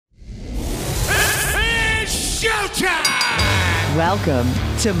Welcome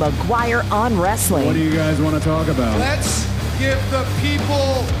to McGuire on Wrestling. What do you guys want to talk about? Let's give the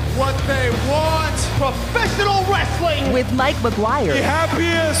people what they want. Professional wrestling. With Mike McGuire. The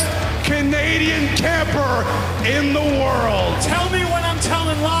happiest Canadian camper in the world. Tell me when I'm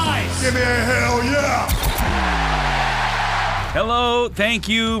telling lies. Give me a hell yeah. Hello, thank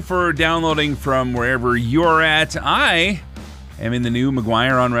you for downloading from wherever you're at. I am in the new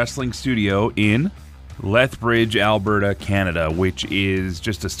McGuire on Wrestling studio in Lethbridge, Alberta, Canada, which is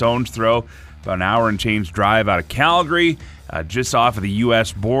just a stone's throw, about an hour and change drive out of Calgary, just off of the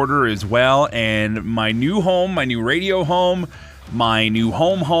U.S. border as well. And my new home, my new radio home, my new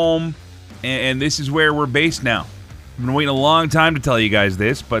home, and this is where we're based now. I've been waiting a long time to tell you guys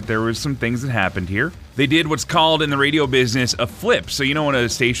this, but there was some things that happened here. They did what's called in the radio business a flip. So you know when a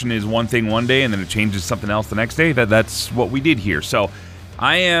station is one thing one day and then it changes something else the next day? That's what we did here. So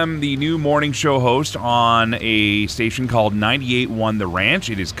I am the new morning show host on a station called 98.1 The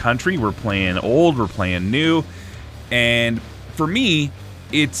Ranch. It is country. We're playing old. We're playing new. And for me,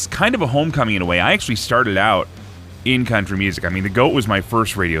 it's kind of a homecoming in a way. I actually started out in country music. I mean, the GOAT was my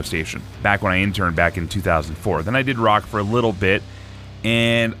first radio station back when I interned back in 2004. Then I did rock for a little bit,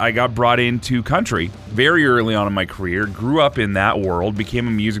 and I got brought into country very early on in my career. Grew up in that world, became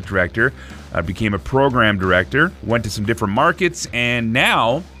a music director, became a program director, went to some different markets, and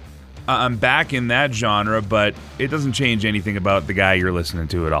now I'm back in that genre, but it doesn't change anything about the guy you're listening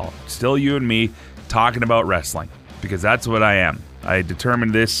to at all. Still you and me talking about wrestling, because that's what I am. I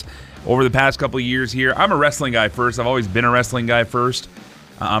determined this over the past couple of years here. I'm a wrestling guy first. I've always been a wrestling guy first.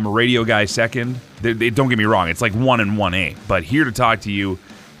 I'm a radio guy second. Don't get me wrong, it's like 1 and 1A. But here to talk to you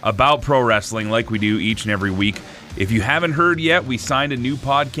about pro wrestling like we do each and every week. If you haven't heard yet, we signed a new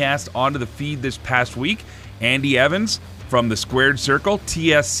podcast onto the feed this past week. Andy Evans from the Squared Circle,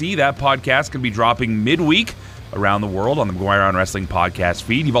 TSC. That podcast can be dropping midweek around the world on the McGuire on Wrestling podcast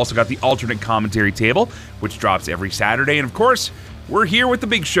feed. You've also got the alternate commentary table, which drops every Saturday. And of course, we're here with the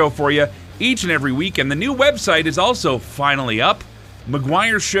big show for you each and every week. And the new website is also finally up,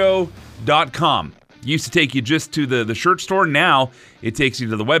 McGuireShow.com. Used to take you just to the shirt store. Now it takes you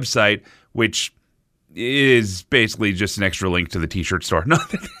to the website, which is basically just an extra link to the t-shirt store. No,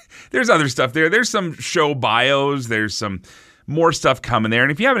 there's other stuff there. There's some show bios. There's some more stuff coming there.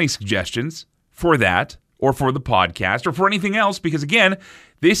 And if you have any suggestions for that or for the podcast or for anything else, because again,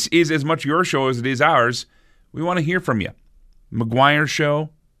 this is as much your show as it is ours, we want to hear from you.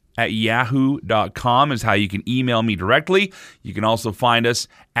 McGuireShow@yahoo.com is how you can email me directly. You can also find us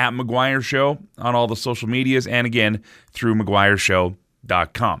at McGuire Show on all the social medias, and again, through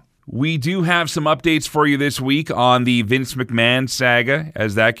McGuireShow.com. We do have some updates for you this week on the Vince McMahon saga,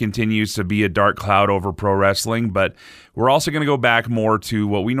 as that continues to be a dark cloud over pro wrestling, but we're also going to go back more to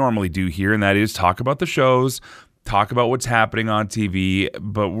what we normally do here, and that is talk about the shows, talk about what's happening on TV,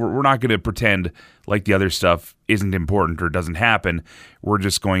 but we're not going to pretend like the other stuff isn't important or doesn't happen. We're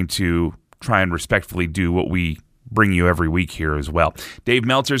just going to try and respectfully do what we bring you every week here as well. Dave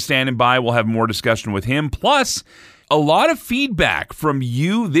Meltzer's standing by. We'll have more discussion with him. Plus, a lot of feedback from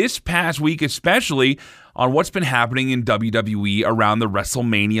you this past week, especially on what's been happening in WWE around the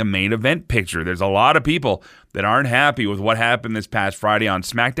WrestleMania main event picture. There's a lot of people that aren't happy with what happened this past Friday on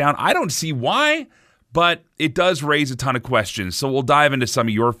SmackDown. I don't see why, but it does raise a ton of questions, so we'll dive into some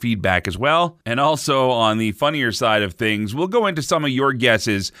of your feedback as well. And also, on the funnier side of things, we'll go into some of your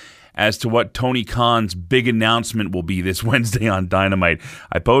guesses as to what Tony Khan's big announcement will be this Wednesday on Dynamite.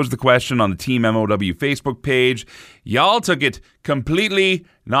 I posed the question on the Team MOW Facebook page. Y'all took it completely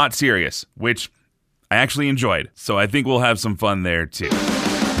not serious, which I actually enjoyed, so I think we'll have some fun there too.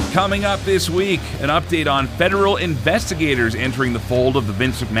 Coming up this week, an update on federal investigators entering the fold of the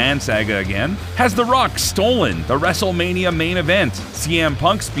Vince McMahon saga again. Has The Rock stolen the WrestleMania main event? CM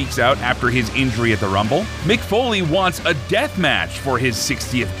Punk speaks out after his injury at the Rumble. Mick Foley wants a death match for his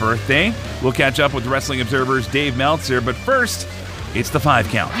 60th birthday. We'll catch up with Wrestling Observer's Dave Meltzer, but first, it's the 5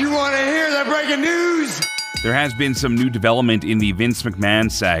 count. You want to hear the breaking news? There has been some new development in the Vince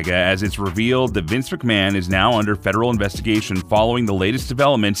McMahon saga, as it's revealed that Vince McMahon is now under federal investigation following the latest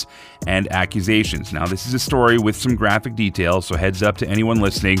developments and accusations. Now, this is a story with some graphic details, so heads up to anyone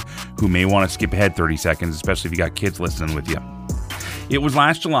listening who may want to skip ahead 30 seconds, especially if you got kids listening with you. It was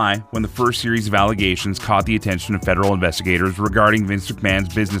last July when the first series of allegations caught the attention of federal investigators regarding Vince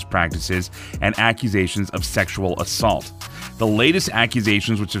McMahon's business practices and accusations of sexual assault. The latest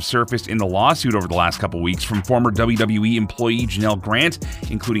accusations, which have surfaced in the lawsuit over the last couple weeks from former WWE employee Janelle Grant,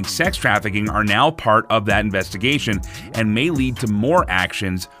 including sex trafficking, are now part of that investigation and may lead to more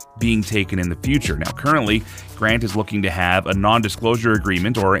actions being taken in the future. Now, currently, Grant is looking to have a non-disclosure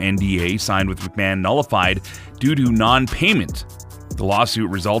agreement, or NDA, signed with McMahon nullified due to non-payment The lawsuit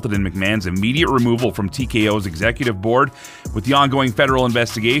resulted in McMahon's immediate removal from TKO's executive board. With the ongoing federal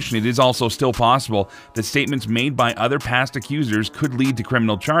investigation, it is also still possible that statements made by other past accusers could lead to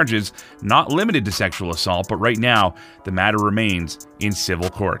criminal charges, not limited to sexual assault, but right now, the matter remains in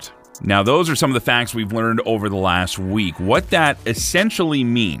civil court. Now, those are some of the facts we've learned over the last week. What that essentially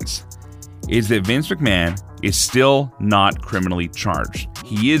means is that Vince McMahon is still not criminally charged.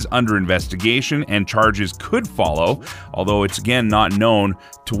 He is under investigation and charges could follow, although it's again not known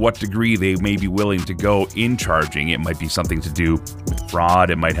to what degree they may be willing to go in charging. It might be something to do with fraud.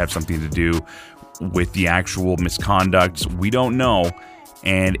 It might have something to do with the actual misconduct. We don't know.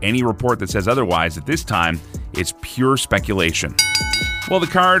 And any report that says otherwise at this time is pure speculation. Well, the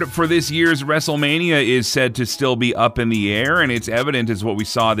card for this year's WrestleMania is said to still be up in the air, and it's evident as what we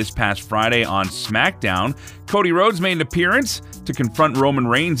saw this past Friday on SmackDown. Cody Rhodes made an appearance to confront Roman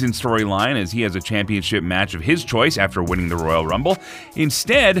Reigns in storyline as he has a championship match of his choice after winning the Royal Rumble.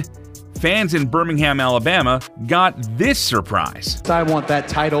 Instead, fans in Birmingham, Alabama got this surprise. I want that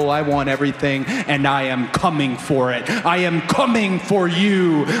title, I want everything, and I am coming for it. I am coming for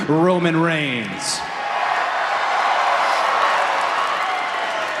you, Roman Reigns.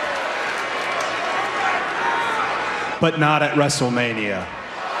 But not at WrestleMania.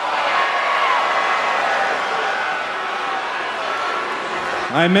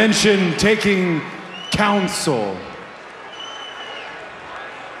 I mentioned taking counsel.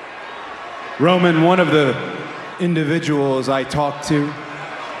 Roman, one of the individuals I talked to,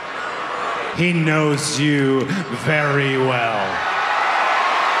 he knows you very well.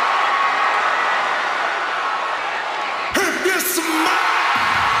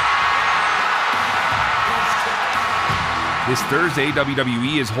 This Thursday,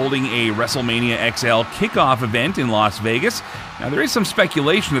 WWE is holding a WrestleMania XL kickoff event in Las Vegas. Now, there is some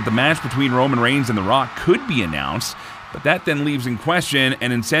speculation that the match between Roman Reigns and The Rock could be announced, but that then leaves in question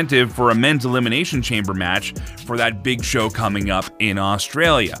an incentive for a men's elimination chamber match for that big show coming up in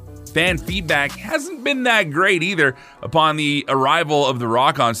Australia. Fan feedback hasn't been that great either upon the arrival of The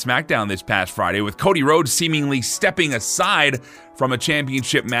Rock on SmackDown this past Friday, with Cody Rhodes seemingly stepping aside from a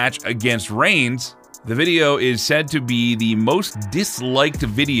championship match against Reigns. The video is said to be the most disliked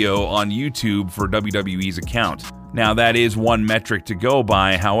video on YouTube for WWE's account. Now, that is one metric to go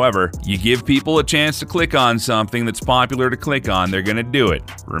by. However, you give people a chance to click on something that's popular to click on, they're gonna do it.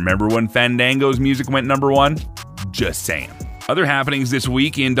 Remember when Fandango's music went #1? Just saying. Other happenings this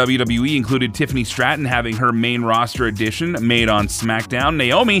week in WWE included Tiffany Stratton having her main roster addition made on SmackDown.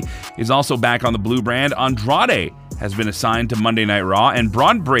 Naomi is also back on the blue brand. Andrade has been assigned to Monday Night Raw, and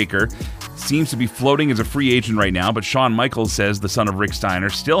Braun Breaker seems to be floating as a free agent right now, but Shawn Michaels says the son of Rick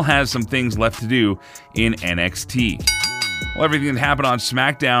Steiner still has some things left to do in NXT. Well, everything that happened on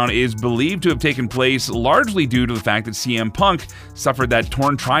SmackDown is believed to have taken place largely due to the fact that CM Punk suffered that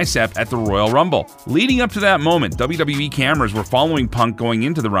torn tricep at the Royal Rumble. Leading up to that moment, WWE cameras were following Punk going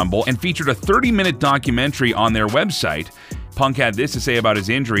into the Rumble and featured a 30-minute documentary on their website. Punk had this to say about his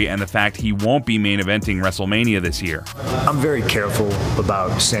injury and the fact he won't be main eventing WrestleMania this year. I'm very careful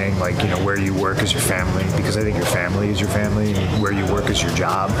about saying, where you work is your family, because I think your family is your family, and where you work is your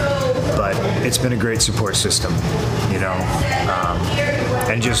job. But it's been a great support system,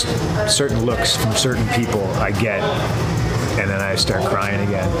 and just certain looks from certain people I get, and then I start crying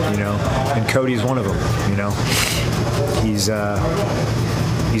again, And Cody's one of them,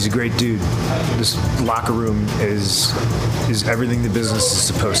 He's a great dude. This locker room is everything the business is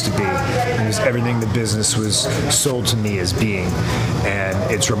supposed to be. It is everything the business was sold to me as being. And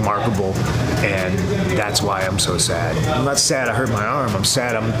it's remarkable. And that's why I'm so sad. I'm not sad I hurt my arm. I'm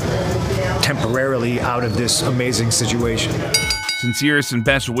sad I'm temporarily out of this amazing situation. Sincerest and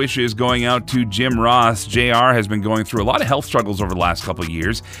best wishes going out to Jim Ross. JR has been going through a lot of health struggles over the last couple of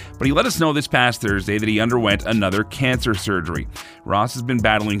years, but he let us know this past Thursday that he underwent another cancer surgery. Ross has been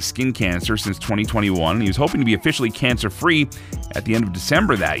battling skin cancer since 2021, and he was hoping to be officially cancer-free at the end of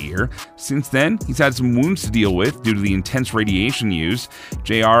December that year. Since then, he's had some wounds to deal with due to the intense radiation used.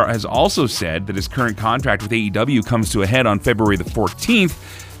 JR has also said that his current contract with AEW comes to a head on February the 14th.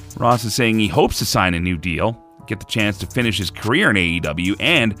 Ross is saying he hopes to sign a new deal, get the chance to finish his career in AEW,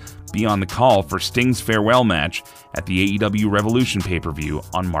 and be on the call for Sting's farewell match at the AEW Revolution pay-per-view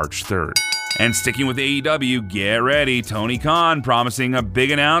on March 3rd. And sticking with AEW, get ready. Tony Khan promising a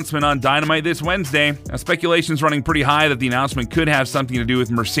big announcement on Dynamite this Wednesday. Now, speculation's running pretty high that the announcement could have something to do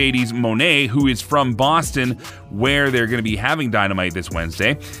with Mercedes Moné, who is from Boston, where they're going to be having Dynamite this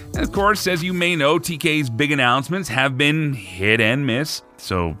Wednesday. And of course, as you may know, TK's big announcements have been hit and miss.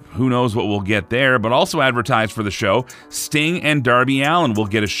 So who knows what we'll get there, but also advertised for the show, Sting and Darby Allin will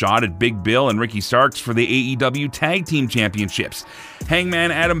get a shot at Big Bill and Ricky Starks for the AEW Tag Team Championships. Hangman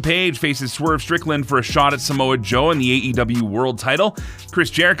Adam Page faces Swerve Strickland for a shot at Samoa Joe in the AEW World title.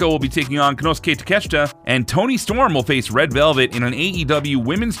 Chris Jericho will be taking on Konosuke Takeshita, and Toni Storm will face Red Velvet in an AEW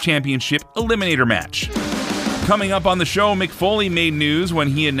Women's Championship Eliminator match. Coming up on the show, Mick Foley made news when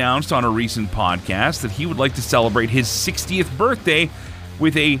he announced on a recent podcast that he would like to celebrate his 60th birthday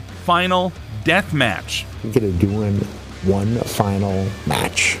with a final death match. I'm going to do one final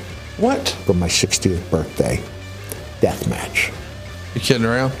match. What? For my 60th birthday. Death match. You kidding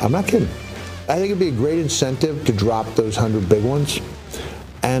around? I'm not kidding. I think it'd be a great incentive to drop those 100 big ones.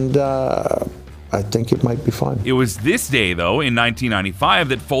 And I think it might be fun. It was this day, though, in 1995,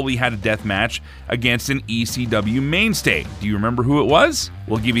 that Foley had a death match against an ECW mainstay. Do you remember who it was?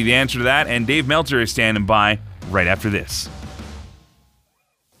 We'll give you the answer to that, and Dave Meltzer is standing by right after this.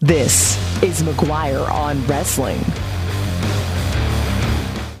 This is McGuire on Wrestling.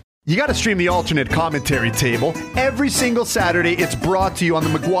 You got to stream the alternate commentary table. Every single Saturday, it's brought to you on the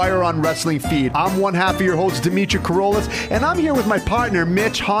McGuire on Wrestling feed. I'm one half of your host, Dimitri Karolis, and I'm here with my partner,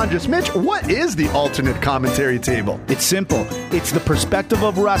 Mitch Hondra's. Mitch, what is the alternate commentary table? It's simple. It's the perspective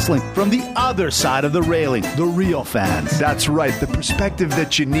of wrestling from the other side of the railing, the real fans. That's right, the perspective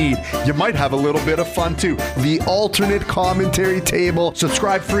that you need. You might have a little bit of fun, too. The alternate commentary table.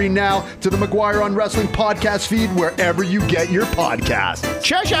 Subscribe free now to the McGuire on Wrestling podcast feed wherever you get your podcast.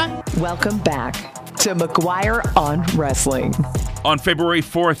 Cha-cha! Welcome back to McGuire on Wrestling. On February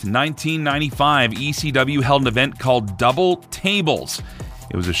 4th, 1995, ECW held an event called Double Tables.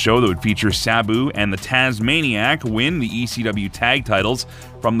 It was a show that would feature Sabu and the Tasmaniac win the ECW tag titles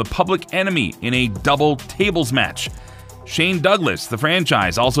from the Public Enemy in a double tables match. Shane Douglas, the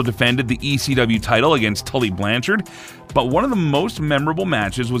franchise, also defended the ECW title against Tully Blanchard, but one of the most memorable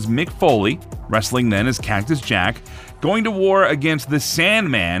matches was Mick Foley, wrestling then as Cactus Jack, going to war against the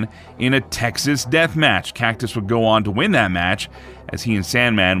Sandman in a Texas death match. Cactus would go on to win that match, as he and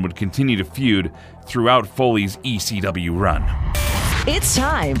Sandman would continue to feud throughout Foley's ECW run. It's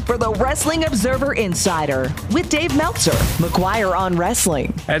time for the Wrestling Observer Insider with Dave Meltzer, McGuire on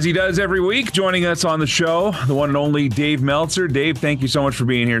Wrestling. As he does every week, joining us on the show, the one and only Dave Meltzer. Dave, thank you so much for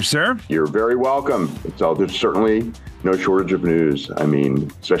being here, sir. You're very welcome. There's certainly no shortage of news. I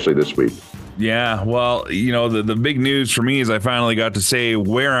mean, especially this week. Yeah, well, you know, the big news for me is I finally got to say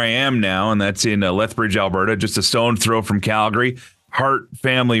where I am now, and that's in Lethbridge, Alberta, just a stone's throw from Calgary, Hart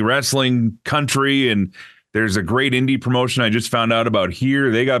family wrestling country, and there's a great indie promotion I just found out about here.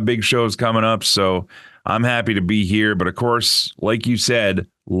 They got big shows coming up, so I'm happy to be here. But of course, like you said,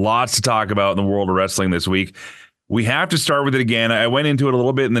 lots to talk about in the world of wrestling this week. We have to start with it again. I went into it a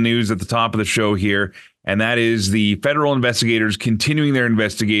little bit in the news at the top of the show here, and that is the federal investigators continuing their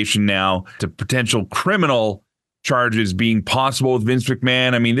investigation now to potential criminal charges being possible with Vince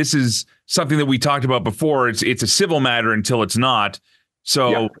McMahon. I mean, this is something that we talked about before. It's a civil matter until it's not. So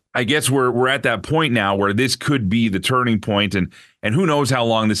yeah. I guess we're at that point now where this could be the turning point, and who knows how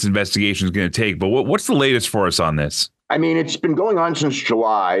long this investigation is going to take. But what's the latest for us on this? I mean, it's been going on since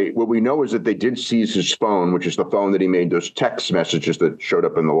July. What we know is that they did seize his phone, which is the phone that he made those text messages that showed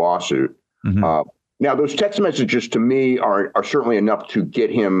up in the lawsuit. Mm-hmm. Now, those text messages to me are certainly enough to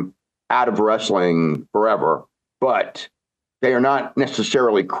get him out of wrestling forever, but they are not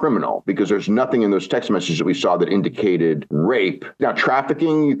necessarily criminal because there's nothing in those text messages that we saw that indicated rape. Now,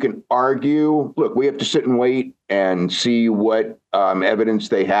 trafficking, you can argue. Look, we have to sit and wait and see what evidence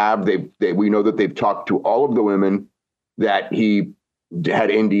they have. We know that they've talked to all of the women that he had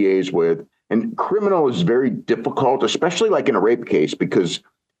NDAs with. And criminal is very difficult, especially like in a rape case, because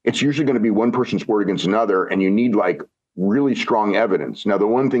it's usually going to be one person's word against another, and you need like really strong evidence. Now, the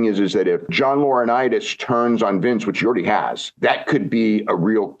one thing is that if John Laurinaitis turns on Vince, which he already has, that could be a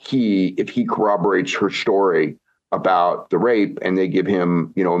real key if he corroborates her story about the rape and they give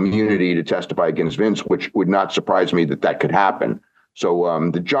him, immunity to testify against Vince, which would not surprise me that could happen. So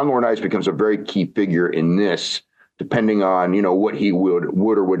the John Laurinaitis becomes a very key figure in this, depending on, what he would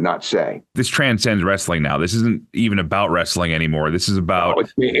or would not say. This transcends wrestling now. This isn't even about wrestling anymore. This is about... No,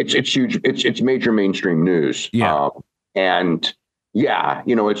 it's huge. It's major mainstream news. Yeah. And yeah,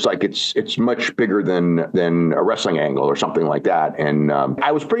 it's like it's much bigger than a wrestling angle or something like that. And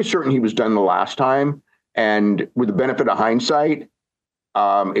I was pretty certain he was done the last time. And with the benefit of hindsight,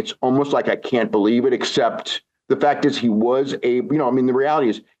 it's almost like I can't believe it, except the fact is he was the reality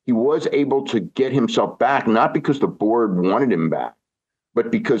is he was able to get himself back, not because the board wanted him back,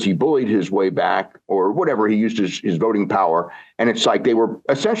 but because he bullied his way back or whatever. He used his voting power. And it's like they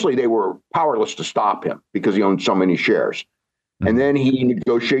were powerless to stop him because he owned so many shares. And then he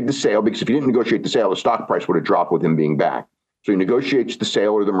negotiated the sale, because if he didn't negotiate the sale, the stock price would have dropped with him being back. So he negotiates the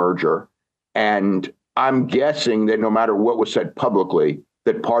sale or the merger. And I'm guessing that no matter what was said publicly,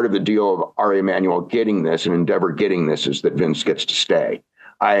 that part of the deal of R.A. Emanuel getting this and Endeavor getting this is that Vince gets to stay.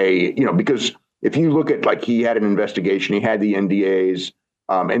 Because if you look at, like, he had an investigation, he had the NDAs,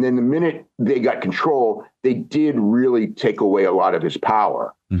 and then the minute they got control, they did really take away a lot of his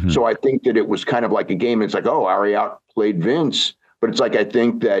power. So I think that it was kind of like a game. It's like, oh, Ari outplayed Vince. But it's like, I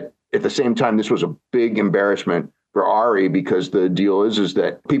think that at the same time, this was a big embarrassment for Ari, because the deal is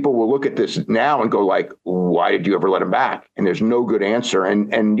that people will look at this now and go like, why did you ever let him back? And there's no good answer.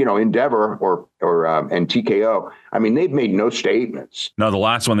 And Endeavor and TKO, I mean, they've made no statements. No, the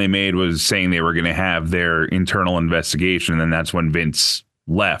last one they made was saying they were going to have their internal investigation. And that's when Vince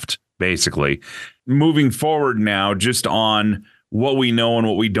left, basically. Moving forward now, just on what we know and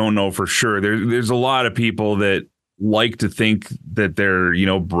what we don't know for sure, there's a lot of people that like to think that they're,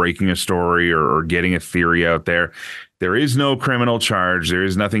 breaking a story or getting a theory out there. There is no criminal charge. There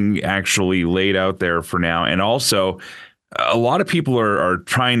is nothing actually laid out there for now. And also, a lot of people are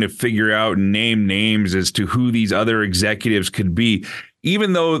trying to figure out and name names as to who these other executives could be.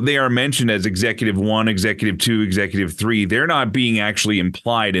 Even though they are mentioned as Executive 1, Executive 2, Executive 3, they're not being actually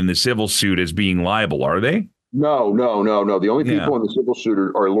implied in the civil suit as being liable, are they? No. The only people in the civil suit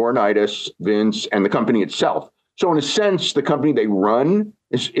are Laurinaitis, Vince, and the company itself. So in a sense, the company they run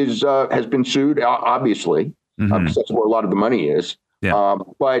has been sued, obviously, because that's where a lot of the money is. Yeah.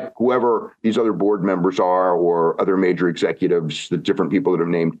 But whoever these other board members are, or other major executives, the different people that have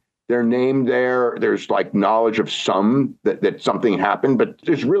named, they're named there. There's like knowledge of some that something happened, but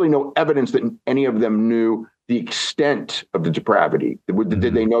there's really no evidence that any of them knew the extent of the depravity. Did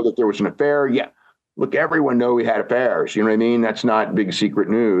they know that there was an affair? Yeah. Look, everyone know he had affairs. You know what I mean? That's not big secret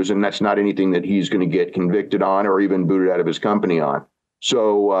news, and that's not anything that he's going to get convicted on or even booted out of his company on.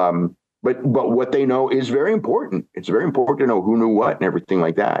 So, but what they know is very important. It's very important to know who knew what and everything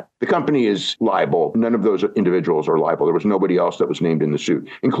like that. The company is liable. None of those individuals are liable. There was nobody else that was named in the suit,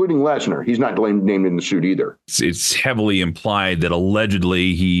 including Lesnar. He's not named in the suit either. It's heavily implied that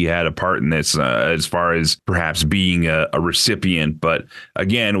allegedly he had a part in this, as far as perhaps being a recipient. But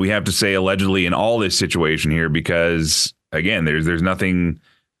again, we have to say allegedly in all this situation here, because again, there's nothing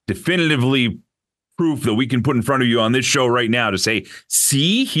definitively proof that we can put in front of you on this show right now to say,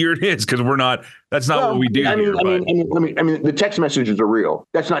 see, here it is, because that's not what we do. I mean, the text messages are real.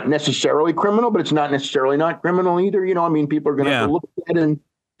 That's not necessarily criminal, but it's not necessarily not criminal either. People are going to have to look at it and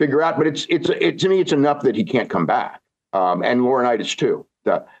figure out. But to me, it's enough that he can't come back. And Laurinaitis too.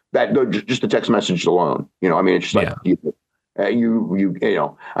 Just the text messages alone. It's just like. And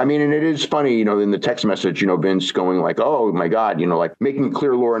it is funny, in the text message, Vince going like, oh my God, like making it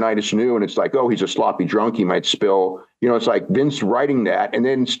clear Laurinaitis knew. And it's like, oh, he's a sloppy drunk. He might spill, it's like Vince writing that and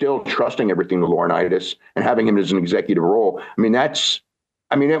then still trusting everything to Laurinaitis and having him as an executive role.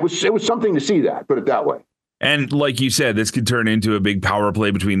 It was something to see that, put it that way. And like you said, this could turn into a big power play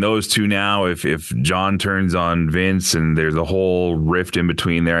between those two now. If John turns on Vince and there's a whole rift in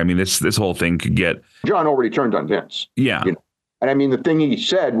between there, this whole thing could get. John already turned on Vince. Yeah. And the thing he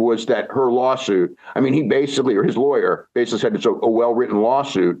said was that her lawsuit, he basically, or his lawyer basically said it's a well-written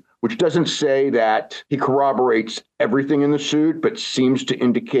lawsuit, which doesn't say that he corroborates everything in the suit, but seems to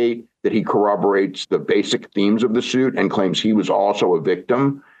indicate that he corroborates the basic themes of the suit and claims he was also a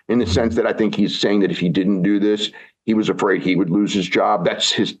victim, in the sense that I think he's saying that if he didn't do this, he was afraid he would lose his job. That's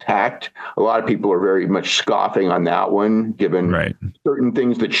his tact. A lot of people are very much scoffing on that one, given certain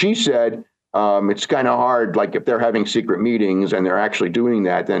things that she said. It's kind of hard, like if they're having secret meetings and they're actually doing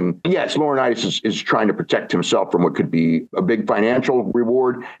that, then yes, Laurinaitis is trying to protect himself from what could be a big financial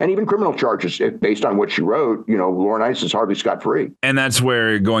reward and even criminal charges. Based on what she wrote, Laurinaitis is hardly scot-free. And that's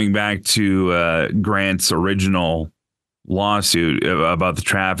where, going back to Grant's original lawsuit about the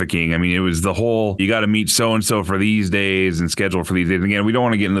trafficking, it was the whole, you got to meet so-and-so for these days and schedule for these days. And again, we don't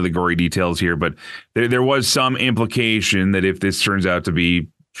want to get into the gory details here, but there was some implication that if this turns out to be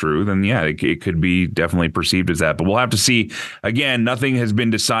true, then it could be definitely perceived as that. But we'll have to see. Again, nothing has been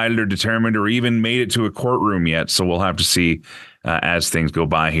decided or determined or even made it to a courtroom yet. So we'll have to see as things go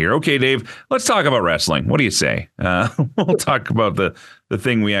by here. Okay, Dave, let's talk about wrestling. What do you say? We'll talk about the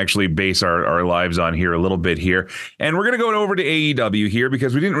thing we actually base our lives on here a little bit here. And we're going to go over to AEW here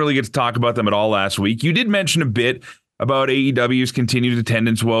because we didn't really get to talk about them at all last week. You did mention a bit about AEW's continued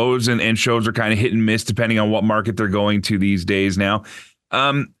attendance woes, and shows are kind of hit and miss depending on what market they're going to these days now.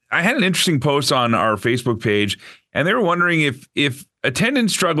 I had an interesting post on our Facebook page, and they were wondering if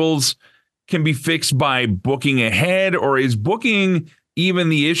attendance struggles can be fixed by booking ahead, or is booking even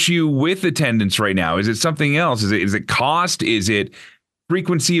the issue with attendance right now? Is it something else? Is it cost? Is it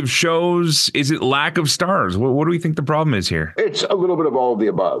frequency of shows? Is it lack of stars? What do we think the problem is here? It's a little bit of all of the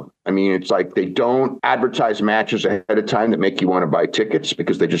above. I mean, it's like they don't advertise matches ahead of time that make you want to buy tickets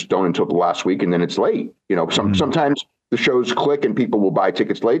because they just don't until the last week, and then it's late. Sometimes the shows click and people will buy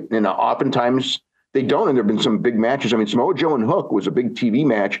tickets late, and oftentimes they don't. And there have been some big matches. I mean, Samoa Joe and Hook was a big TV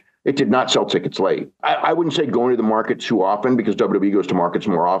match. It did not sell tickets late. I wouldn't say going to the market too often because WWE goes to markets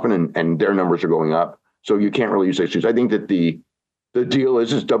more often and their numbers are going up. So you can't really use that excuse. I think that the deal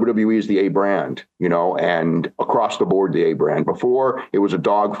is WWE is the A brand, and across the board, the A brand. Before it was a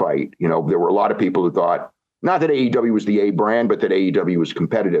dogfight. There were a lot of people who thought not that AEW was the A brand, but that AEW was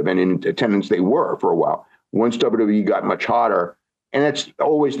competitive. And in attendance, they were for a while. Once WWE got much hotter, and that's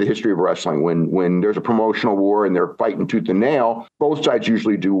always the history of wrestling. When there's a promotional war and they're fighting tooth and nail, both sides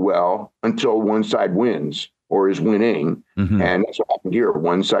usually do well until one side wins or is winning. Mm-hmm. And that's what happened here.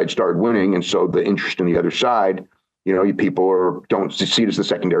 One side started winning, and so the interest in the other side, people don't see it as the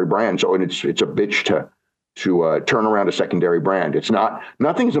secondary brand. So it's a bitch to turn around a secondary brand.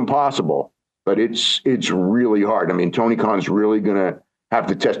 Nothing's impossible, but it's really hard. I mean, Tony Khan's really going to have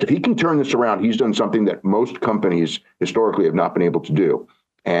to test. If he can turn this around, he's done something that most companies historically have not been able to do.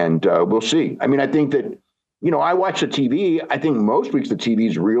 And we'll see. I mean, I think that, I watch the TV. I think most weeks the TV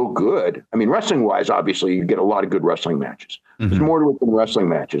is real good. I mean, wrestling wise, obviously you get a lot of good wrestling matches. Mm-hmm. There's more to it than wrestling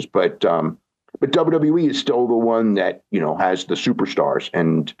matches, but WWE is still the one that, has the superstars,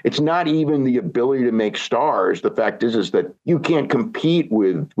 and it's not even the ability to make stars. The fact is that you can't compete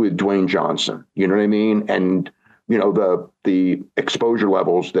with Dwayne Johnson. You know what I mean? And, the exposure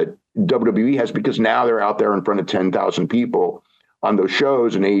levels that WWE has, because now they're out there in front of 10,000 people on those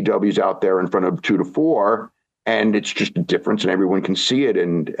shows, and AEW's out there in front of 2 to 4, and it's just a difference, and everyone can see it.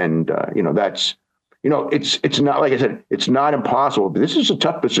 And that's, it's not, like I said, it's not impossible, but this is a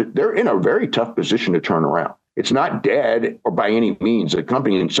tough position. They're in a very tough position to turn around. It's not dead or by any means. The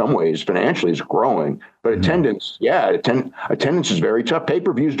company in some ways financially is growing, but attendance is very tough.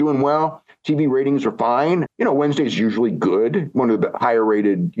 Pay-per-view's doing well. TV ratings are fine. Wednesday's usually good. One of the higher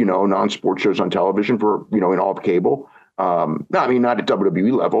rated, non-sports shows on television for, in all of cable. Not at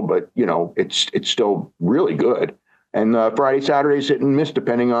WWE level, but, it's still really good. And Friday, Saturday's hit and miss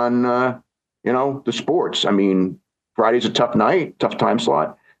depending on, the sports. I mean, Friday's a tough night, tough time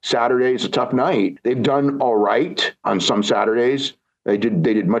slot. Saturday's a tough night. They've done all right on some Saturdays. They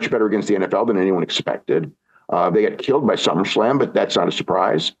did much better against the NFL than anyone expected. They got killed by SummerSlam, but that's not a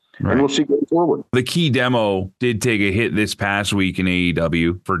surprise. Right. And we'll see going forward. The key demo did take a hit this past week in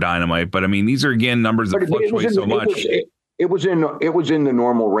AEW for Dynamite, but I mean, these are again numbers that fluctuate so much. It was in the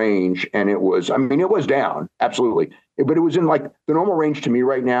normal range, and it was down, absolutely. But it was in like the normal range to me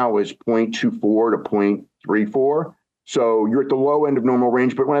right now is 0.24 to 0.34. So you're at the low end of normal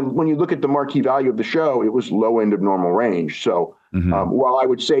range. But when you look at the marquee value of the show, it was low end of normal range. So while I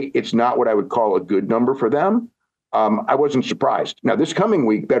would say it's not what I would call a good number for them, I wasn't surprised. Now, this coming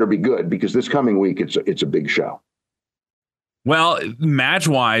week better be good, because this coming week it's a big show. Well,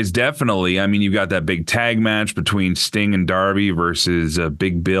 match-wise, definitely. I mean, you've got that big tag match between Sting and Darby versus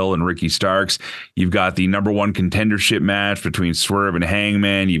Big Bill and Ricky Starks. You've got the number one contendership match between Swerve and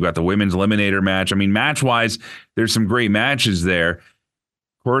Hangman. You've got the women's eliminator match. I mean, match-wise, there's some great matches there.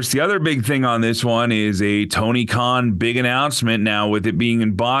 Of course, the other big thing on this one is a Tony Khan big announcement. Now, with it being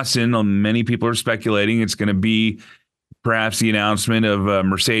in Boston, many people are speculating it's going to be perhaps the announcement of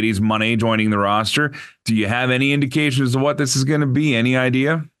Mercedes Moné joining the roster. Do you have any indications of what this is going to be? Any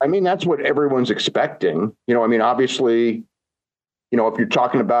idea? I mean, that's what everyone's expecting. Obviously, if you're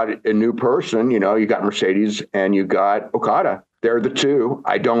talking about a new person, you got Mercedes and you got Okada. They're the two.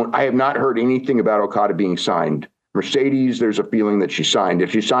 I have not heard anything about Okada being signed. Mercedes, there's a feeling that she signed.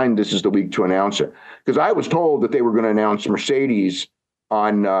 If she signed, this is the week to announce it. Because I was told that they were going to announce Mercedes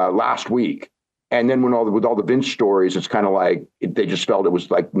on last week. And then with all the Vince stories, it's kind of like they just felt it was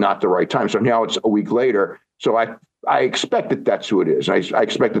like not the right time. So now it's a week later. So I expect that that's who it is. I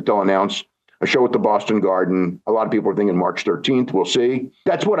expect that they'll announce a show at the Boston Garden. A lot of people are thinking March 13th. We'll see.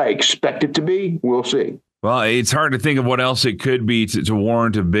 That's what I expect it to be. We'll see. Well, it's hard to think of what else it could be to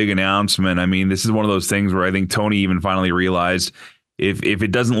warrant a big announcement. I mean, this is one of those things where I think Tony even finally realized if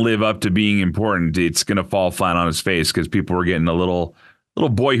it doesn't live up to being important, it's going to fall flat on his face, because people were getting a little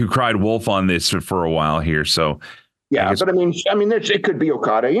boy who cried wolf on this for a while here. So yeah, but I mean, it could be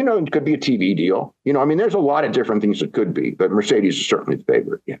Okada. It could be a TV deal. There's a lot of different things it could be, but Mercedes is certainly the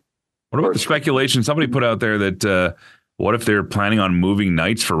favorite. Yeah. What about the speculation? Somebody put out there that what if they're planning on moving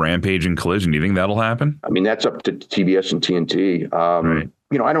nights for Rampage and Collision? Do you think that'll happen? I mean, that's up to TBS and TNT. Right.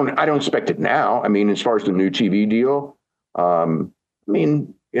 I don't expect it now. I mean, as far as the new TV deal, I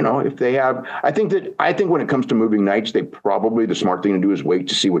mean, if they have, I think when it comes to moving nights, the smart thing to do is wait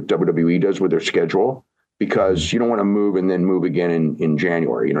to see what WWE does with their schedule, because you don't want to move and then move again in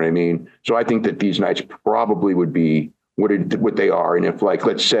January. You know what I mean? So I think that these nights probably would be what they are. And if, like,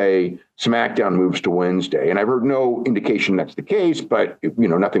 let's say SmackDown moves to Wednesday, and I've heard no indication that's the case, but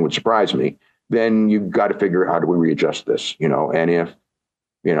nothing would surprise me, then you've got to figure out how do we readjust this, and if,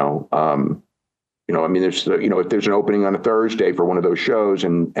 I mean, there's, if there's an opening on a Thursday for one of those shows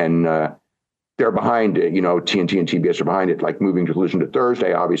and they're behind it, TNT and TBS are behind it, like moving Collision to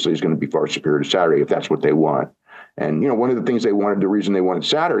Thursday obviously is going to be far superior to Saturday if that's what they want. And, one of the things the reason they wanted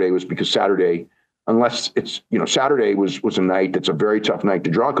Saturday was because Saturday, unless it's, Saturday was a night that's a very tough night to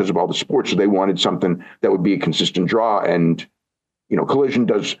draw because of all the sports. So they wanted something that would be a consistent draw. And, Collision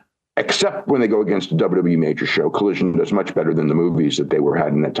does, except when they go against a WWE major show, Collision does much better than the movies that they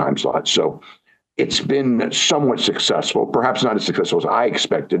had in that time slot. So it's been somewhat successful, perhaps not as successful as I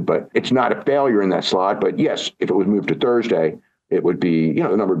expected, but it's not a failure in that slot. But yes, if it was moved to Thursday, it would be, the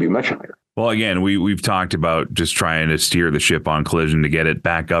number would be much higher. Well, again, we've talked about just trying to steer the ship on Collision to get it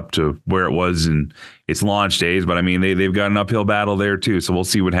back up to where it was in its launch days. But I mean, they've got an uphill battle there, too. So we'll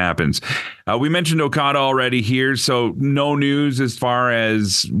see what happens. We mentioned Okada already here. So no news as far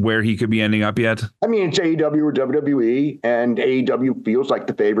as where he could be ending up yet. I mean, it's AEW or WWE, and AEW feels like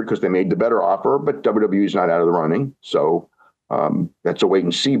the favorite because they made the better offer, but WWE is not out of the running. So that's a wait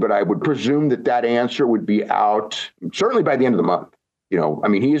and see. But I would presume that answer would be out certainly by the end of the month. I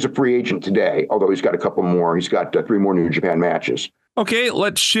mean, he is a free agent today, although he's got a couple more. He's got 3 more New Japan matches. Okay,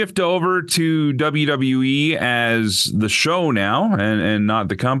 let's shift over to WWE as the show now and not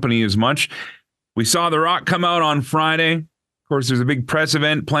the company as much. We saw The Rock come out on Friday. Of course, there's a big press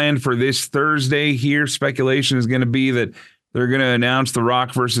event planned for this Thursday here. Speculation is going to be that they're going to announce The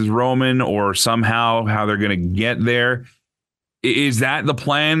Rock versus Roman, or somehow how they're going to get there. Is that the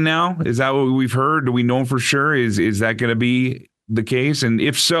plan now? Is that what we've heard? Do we know for sure? Is that going to be the case? And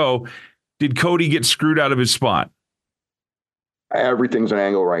if so, did Cody get screwed out of his spot? Everything's an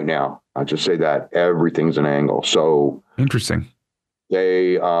angle right now. I'll just say that everything's an angle. So interesting.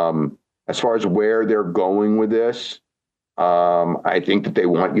 They, as far as where they're going with this, I think that they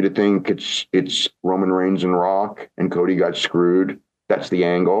want you to think it's Roman Reigns and Rock, and Cody got screwed. That's the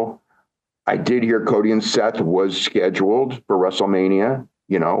angle. I did hear Cody and Seth was scheduled for WrestleMania,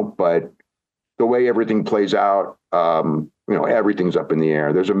 but the way everything plays out, everything's up in the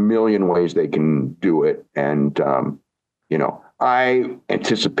air. There's a million ways they can do it. And, I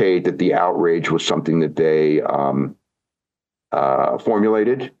anticipate that the outrage was something that they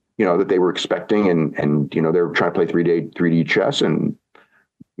formulated, that they were expecting. And they're trying to play 3D chess, and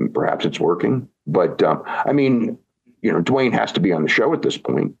perhaps it's working. But, Dwayne has to be on the show at this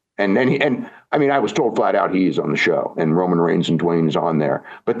point. And I was told flat out he is on the show, and Roman Reigns and Dwayne is on there.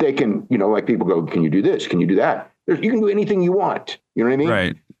 But they can, like people go, can you do this? Can you do that? You can do anything you want. You know what I mean?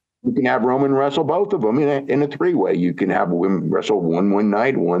 Right. You can have Roman wrestle both of them in a 3-way. You can have women wrestle one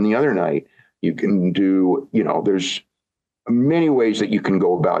night, one the other night. You can do, there's many ways that you can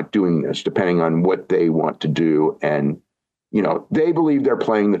go about doing this, depending on what they want to do. And, they believe they're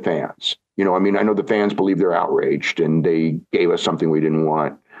playing the fans. I know the fans believe they're outraged, and they gave us something we didn't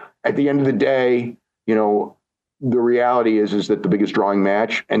want. At the end of the day, the reality is that the biggest drawing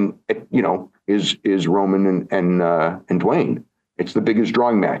match, and is Roman and Dwayne. It's the biggest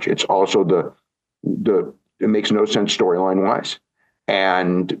drawing match. It's also it makes no sense storyline wise.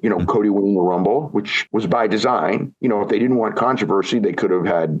 And Cody winning the Rumble, which was by design. If they didn't want controversy, they could have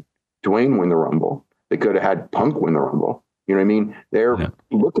had Dwayne win the Rumble. They could have had Punk win the Rumble. You know what I mean? They're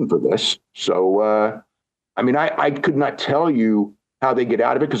looking for this. So I could not tell you how they get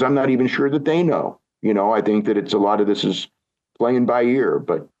out of it, because I'm not even sure that they know. I think that it's a lot of this is playing by ear,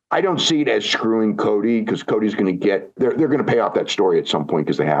 but I don't see it as screwing Cody, because Cody's going to they're going to pay off that story at some point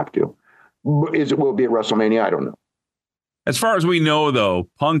because they have to. Will it be at WrestleMania? I don't know. As far as we know, though,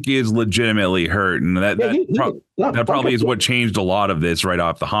 Punk is legitimately hurt, and that probably is what changed a lot of this right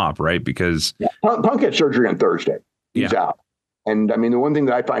off the hop, right? Because Punk had surgery on Thursday. He's out. And the one thing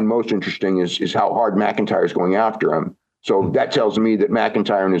that I find most interesting is how hard McIntyre is going after him. So that tells me that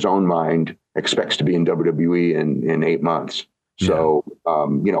McIntyre in his own mind expects to be in WWE in 8 months. So,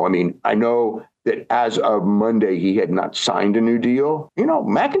 I know that as of Monday, he had not signed a new deal.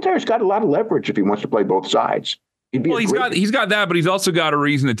 McIntyre's got a lot of leverage if he wants to play both sides. He's got that, but he's also got a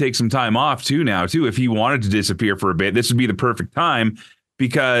reason to take some time off too. If he wanted to disappear for a bit, this would be the perfect time,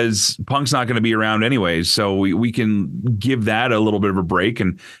 because Punk's not going to be around anyways. So we can give that a little bit of a break,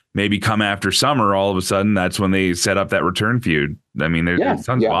 and maybe come after summer, all of a sudden, that's when they set up that return feud. I mean, there's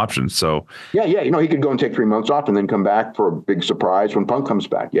tons of options. So yeah, he could go and take 3 months off and then come back for a big surprise when Punk comes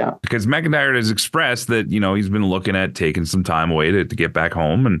back. Yeah, because McIntyre has expressed that he's been looking at taking some time away to get back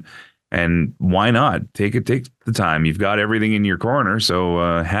home, and why not take the time? You've got everything in your corner,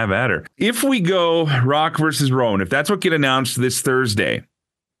 so have at her. If we go Rock versus Rowan, if that's what get announced this Thursday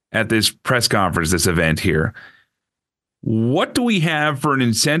at this press conference, this event here, what do we have for an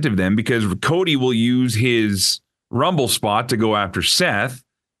incentive then? Because Cody will use his Rumble spot to go after Seth.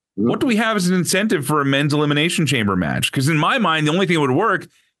 What do we have as an incentive for a men's Elimination Chamber match? Because in my mind, the only thing that would work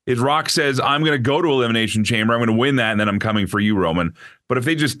is Rock says, I'm going to go to Elimination Chamber, I'm going to win that, and then I'm coming for you, Roman. But if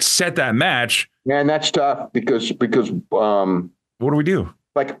they just set that match... Man, that's tough because what do we do?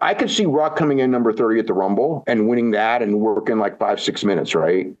 Like, I could see Rock coming in number 30 at the Rumble and winning that and working like 5-6 minutes,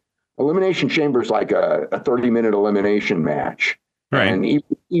 right? Elimination Chamber is like a 30-minute elimination match. Right. And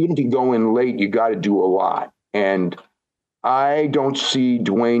even if you go in late, you got to do a lot. And I don't see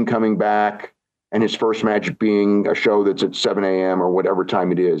Dwayne coming back and his first match being a show that's at 7 a.m. or whatever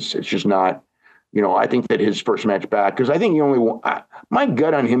time it is. It's just not, I think that his first match back, because I think he only, my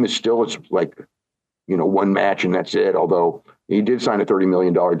gut on him is still, it's like, one match and that's it. Although he did sign a $30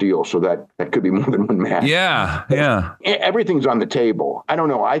 million deal. So that could be more than one match. Yeah. Yeah. Everything's on the table. I don't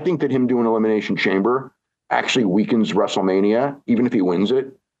know. I think that him doing Elimination Chamber actually weakens WrestleMania, even if he wins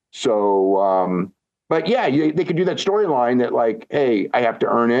it. So, but yeah, they could do that storyline that like, hey, I have to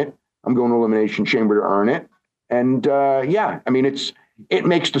earn it. I'm going to Elimination Chamber to earn it. And I mean, it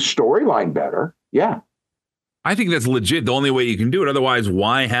makes the storyline better. Yeah. I think that's legit. The only way you can do it. Otherwise,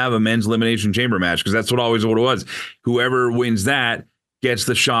 why have a men's Elimination Chamber match? Because that's what it was. Whoever wins that gets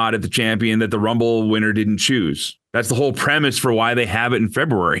the shot at the champion that the Rumble winner didn't choose. That's the whole premise for why they have it in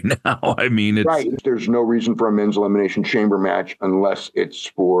February now. I mean, it's right. There's no reason for a men's Elimination Chamber match unless it's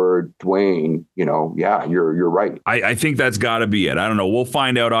for Dwayne. Yeah, you're right. I think that's got to be it. I don't know. We'll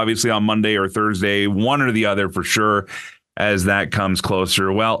find out obviously on Monday or Thursday, one or the other for sure, as that comes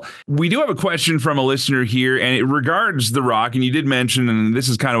closer. Well, we do have a question from a listener here, and it regards The Rock. And you did mention, and this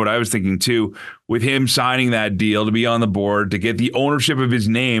is kind of what I was thinking too, with him signing that deal to be on the board, to get the ownership of his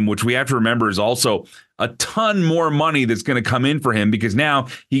name, which we have to remember is also a ton more money that's going to come in for him, because now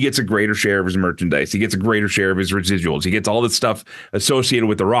he gets a greater share of his merchandise. He gets a greater share of his residuals. He gets all this stuff associated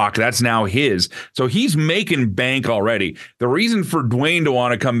with The Rock. That's now his. So he's making bank already. The reason for Dwayne to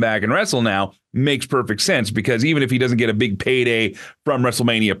want to come back and wrestle now makes perfect sense, because even if he doesn't get a big payday from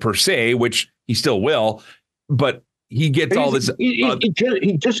WrestleMania per se, which he still will, but he gets all this. He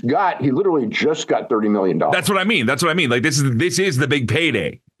literally just got $30 million. That's what I mean. Like this is the big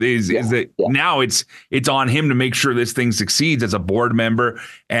payday. Now it's on him to make sure this thing succeeds as a board member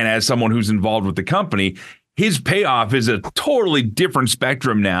and as someone who's involved with the company. His payoff is a totally different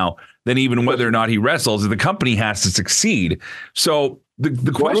spectrum now than even whether or not he wrestles. The company has to succeed. So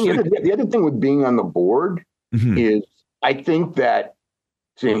the question. The other thing with being on the board is, I think that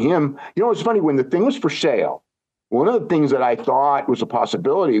to him, it's funny, when the thing was for sale, one of the things that I thought was a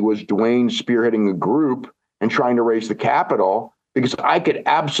possibility was Dwayne spearheading a group and trying to raise the capital, because I could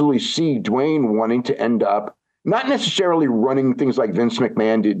absolutely see Dwayne wanting to end up not necessarily running things like Vince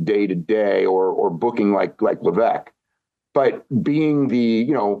McMahon did day to day or booking like Levesque, but being the,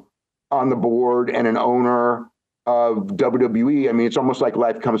 on the board and an owner of WWE. I mean, it's almost like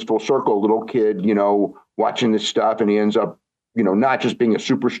life comes full circle. A little kid, watching this stuff, and he ends up, not just being a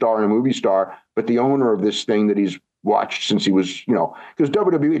superstar and a movie star, but the owner of this thing that he's watched since he was, because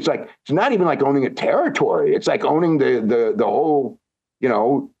WWE, it's not even like owning a territory. It's like owning the whole,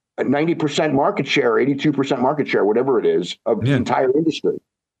 90% market share, 82% market share, whatever it is, of the entire industry.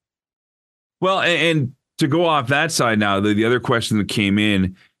 Well, and to go off that side now, the other question that came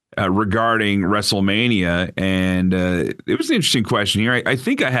in regarding WrestleMania, and it was an interesting question here. I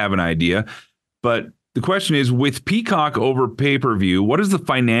think I have an idea, but the question is, with Peacock over pay-per-view, what is the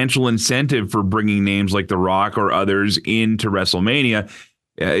financial incentive for bringing names like The Rock or others into WrestleMania?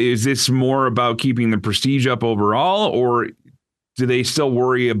 Is this more about keeping the prestige up overall, or do they still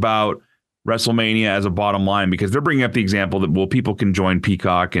worry about WrestleMania as a bottom line? Because they're bringing up the example that, well, people can join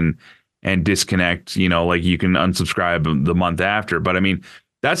Peacock and disconnect, like you can unsubscribe the month after. But I mean,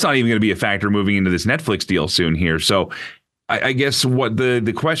 that's not even going to be a factor moving into this Netflix deal soon here. So I guess what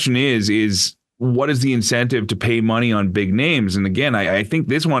the question is what is the incentive to pay money on big names? And again, I think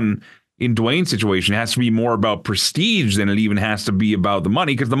this one in Dwayne's situation has to be more about prestige than it even has to be about the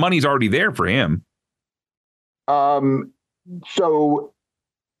money, because the money's already there for him. So,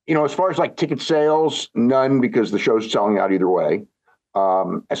 as far as like ticket sales, none, because the show's selling out either way.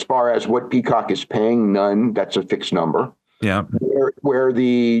 As far as what Peacock is paying, none. That's a fixed number. Yeah. Where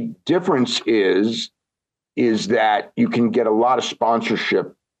the difference is is that you can get a lot of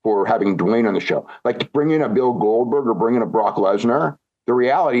sponsorship for having Dwayne on the show. Like to bring in a Bill Goldberg or bring in a Brock Lesnar. The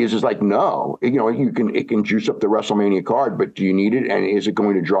reality is like, no, it can juice up the WrestleMania card, but do you need it? And is it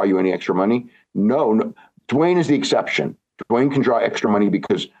going to draw you any extra money? No. Dwayne is the exception. Dwayne can draw extra money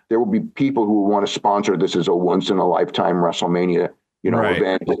because there will be people who will want to sponsor this as a once in a lifetime WrestleMania,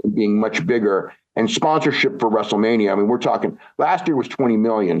 event being much bigger. And sponsorship for WrestleMania, I mean, we're talking last year was 20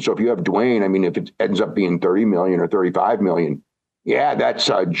 million. So if you have Dwayne, I mean, if it ends up being 30 million or 35 million, yeah, that's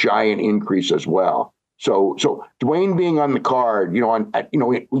a giant increase as well. So Dwayne being on the card,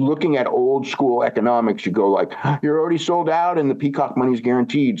 looking at old school economics, you go like, you're already sold out and the Peacock money's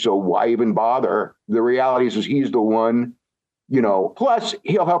guaranteed. So why even bother? The reality is he's the one, plus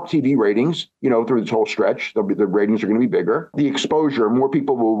he'll help TV ratings, through this whole stretch. The ratings are going to be bigger. The exposure, more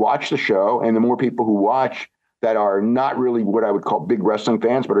people will watch the show, and the more people who watch that are not really what I would call big wrestling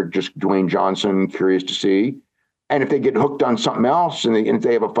fans, but are just Dwayne Johnson, curious to see. And if they get hooked on something else and if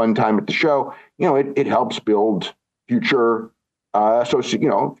they have a fun time at the show, it helps build future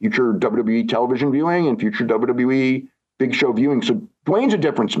future WWE television viewing and future WWE big show viewing. So Dwayne's a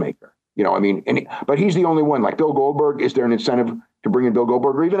difference maker, but he's the only one. Like Bill Goldberg, is there an incentive to bring in Bill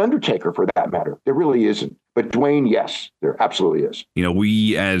Goldberg or even Undertaker for that matter? There really isn't. But Dwayne, yes, there absolutely is.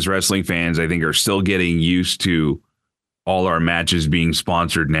 We as wrestling fans, I think, are still getting used to all our matches being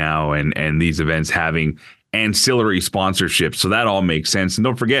sponsored now and these events having ancillary sponsorship. So that all makes sense. And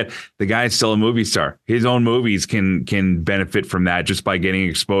don't forget, the guy's still a movie star. His own movies can benefit from that just by getting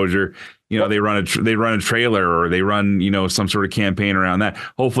exposure. They run a trailer or they run, some sort of campaign around that.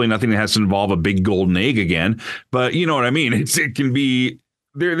 Hopefully nothing that has to involve a big golden egg again. But you know what I mean? It can be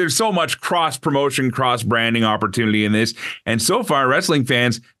there's so much cross promotion, cross branding opportunity in this. And so far, wrestling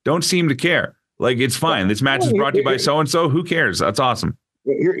fans don't seem to care. Like, it's fine. This match is brought to you by so-and-so. Who cares? That's awesome.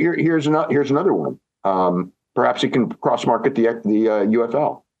 Here's another one. Perhaps he can cross-market the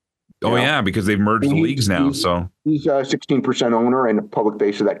UFL. Oh, yeah, because they've merged the leagues now. He's a 16% owner and a public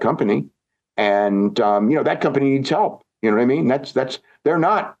face of that company. And, that company needs help. You know what I mean? They're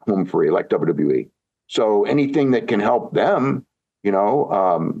not home free like WWE. So anything that can help them,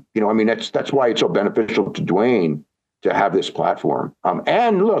 that's why it's so beneficial to Dwayne to have this platform.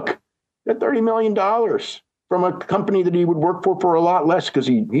 And look, that $30 million from a company that he would work for a lot less, because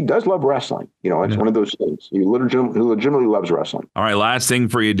he does love wrestling. It's one of those things. He legitimately loves wrestling. All right, last thing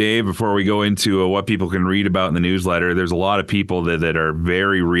for you, Dave, before we go into what people can read about in the newsletter. There's a lot of people that are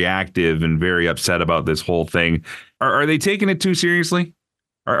very reactive and very upset about this whole thing. Are they taking it too seriously?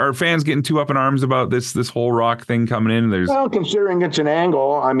 Are fans getting too up in arms about this whole Rock thing coming in? Well, considering it's an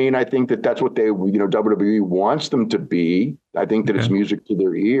angle, I mean, I think that's what they, WWE wants them to be. I think that it's music to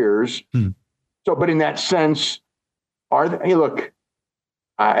their ears. So, but in that sense, are they? Hey, look,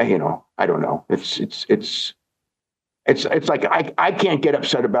 I don't know. It's like I can't get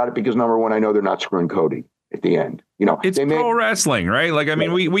upset about it because number one, I know they're not screwing Cody at the end. It's pro wrestling, right? Like, I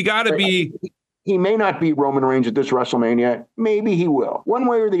mean, we got to be. He may not beat Roman Reigns at this WrestleMania. Maybe he will. One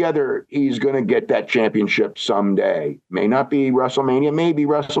way or the other, he's going to get that championship someday. May not be WrestleMania, maybe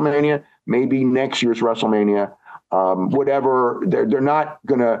WrestleMania, maybe next year's WrestleMania. Whatever. They're not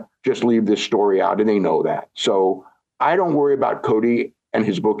going to just leave this story out, and they know that. So I don't worry about Cody and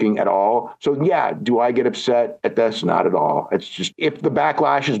his booking at all. So yeah, do I get upset at this? Not at all. It's just, if the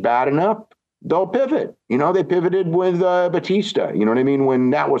backlash is bad enough, they'll pivot. They pivoted with Batista. You know what I mean? When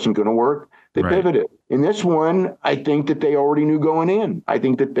that wasn't going to work. They pivoted. In this one, I think that they already knew going in. I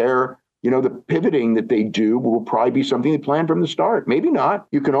think that they're, the pivoting that they do will probably be something they planned from the start. Maybe not.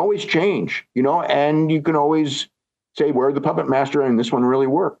 You can always change, and you can always say where the puppet master, and this one really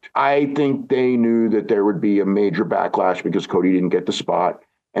worked. I think they knew that there would be a major backlash because Cody didn't get the spot.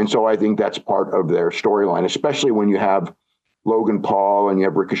 And so I think that's part of their storyline, especially when you have Logan Paul and you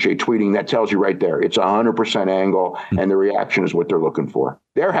have Ricochet tweeting. That tells you right there, it's 100% angle, and the reaction is what they're looking for.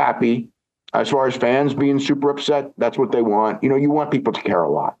 They're happy. As far as fans being super upset, that's what they want. You want people to care a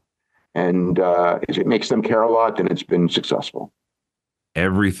lot. And if it makes them care a lot, then it's been successful.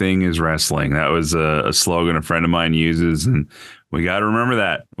 Everything is wrestling. That was a slogan a friend of mine uses, and we got to remember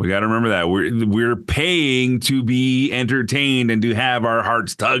that. We're paying to be entertained and to have our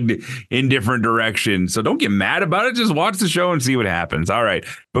hearts tugged in different directions. So don't get mad about it. Just watch the show and see what happens. All right.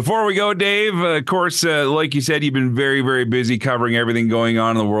 Before we go, Dave, of course, like you said, you've been very, very busy covering everything going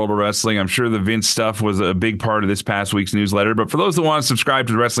on in the world of wrestling. I'm sure the Vince stuff was a big part of this past week's newsletter. But for those that want to subscribe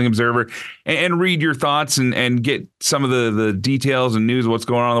to the Wrestling Observer and read your thoughts and get some of the details and news of what's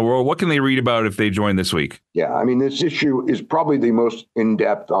going on in the world, what can they read about if they join this week? Yeah, I mean, this issue is probably the most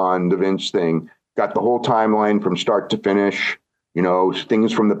in-depth on the Vince thing. Got the whole timeline from start to finish,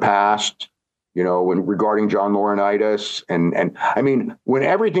 things from the past, regarding John Laurinaitis. And I mean, when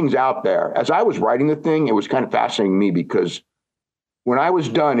everything's out there, as I was writing the thing, it was kind of fascinating to me because when I was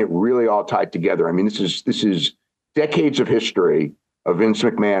done, it really all tied together. I mean, this is decades of history of Vince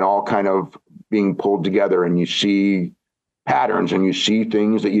McMahon all kind of being pulled together, and you see patterns and you see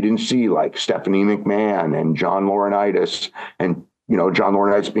things that you didn't see, like Stephanie McMahon and John Laurinaitis, and John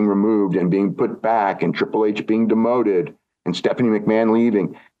Laurinaitis being removed and being put back, and Triple H being demoted, and Stephanie McMahon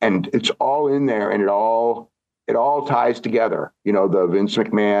leaving, and it's all in there, and it all ties together. The Vince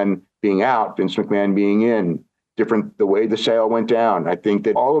McMahon being out, Vince McMahon being in, the way the sale went down. I think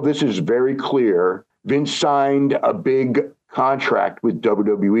that all of this is very clear. Vince signed a big contract with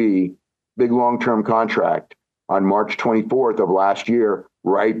WWE, big long-term contract, on March 24th of last year,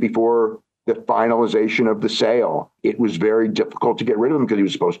 right before the finalization of the sale. It was very difficult to get rid of him because he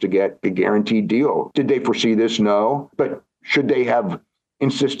was supposed to get a guaranteed deal. Did they foresee this? No. But should they have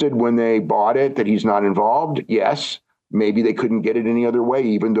insisted when they bought it that he's not involved? Yes. Maybe they couldn't get it any other way,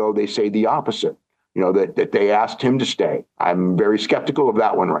 even though they say the opposite, that they asked him to stay. I'm very skeptical of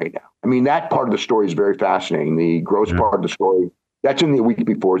that one right now. I mean, that part of the story is very fascinating. The gross part of the story, that's in the week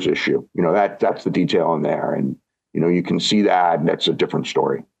before's issue. That's the detail in there. And, you can see that, and that's a different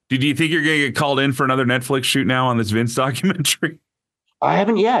story. Do you think you're going to get called in for another Netflix shoot now on this Vince documentary? I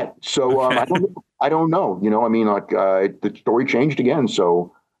haven't yet. So I don't know. The story changed again.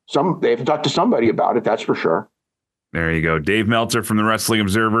 So they have to talk to somebody about it. That's for sure. There you go. Dave Meltzer from the Wrestling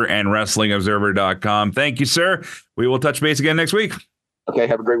Observer and WrestlingObserver.com. Thank you, sir. We will touch base again next week. Okay.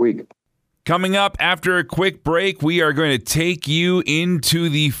 Have a great week. Coming up after a quick break, we are going to take you into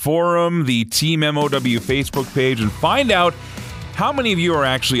the forum, the Team MOW Facebook page, and find out how many of you are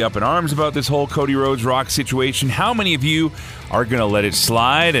actually up in arms about this whole Cody Rhodes Rock situation. How many of you are going to let it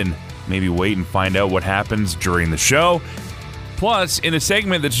slide and maybe wait and find out what happens during the show? Plus, in a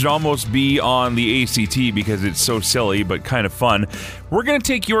segment that should almost be on the ACT because it's so silly but kind of fun, we're going to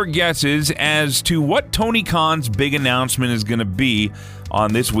take your guesses as to what Tony Khan's big announcement is going to be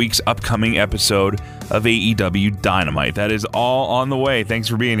on this week's upcoming episode of AEW Dynamite. That is all on the way. Thanks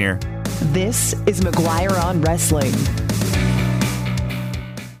for being here. This is McGuire on Wrestling.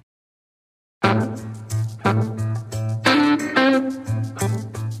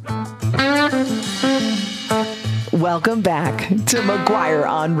 Welcome back to McGuire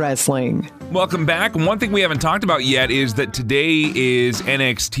on Wrestling. Welcome back. One thing we haven't talked about yet is that today is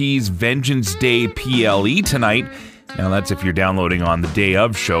NXT's Vengeance Day PLE tonight. Now, that's if you're downloading on the day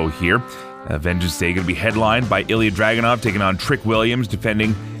of show here. Vengeance Day going to be headlined by Ilya Dragunov taking on Trick Williams,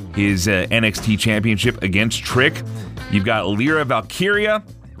 defending his NXT championship against Trick. You've got Lyra Valkyria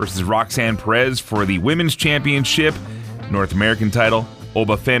versus Roxanne Perez for the Women's Championship, North American title.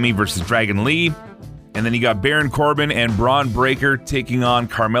 Oba Femi versus Dragon Lee. And then you got Baron Corbin and Braun Breaker taking on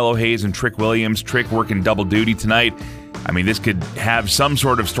Carmelo Hayes and Trick Williams. Trick working double duty tonight. I mean, this could have some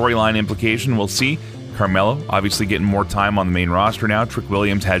sort of storyline implication. We'll see. Carmelo obviously getting more time on the main roster now. Trick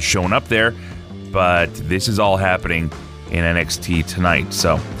Williams has shown up there. But this is all happening in NXT tonight.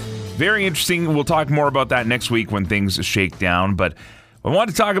 So, very interesting. We'll talk more about that next week when things shake down. But I want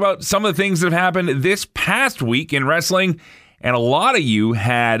to talk about some of the things that have happened this past week in wrestling. And a lot of you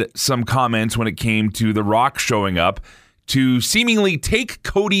had some comments when it came to The Rock showing up to seemingly take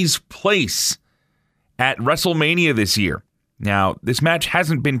Cody's place at WrestleMania this year. Now, this match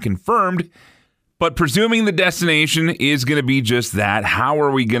hasn't been confirmed, but presuming the destination is going to be just that, how are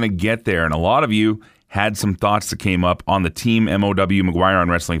we going to get there? And a lot of you had some thoughts that came up on the Team MOW McGuire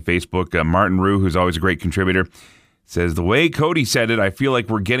on Wrestling Facebook. Martin Rue, who's always a great contributor, says, the way Cody said it, I feel like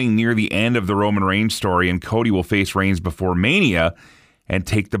we're getting near the end of the Roman Reigns story, and Cody will face Reigns before Mania and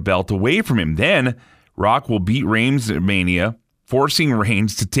take the belt away from him. Then Rock will beat Reigns at Mania, forcing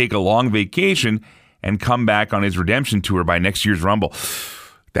Reigns to take a long vacation and come back on his redemption tour by next year's Rumble.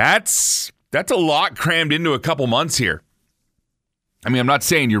 That's a lot crammed into a couple months here. I mean, I'm not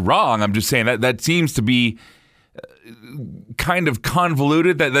saying you're wrong. I'm just saying that seems to be kind of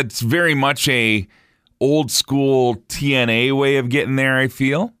convoluted. That's very much a old school TNA way of getting there, I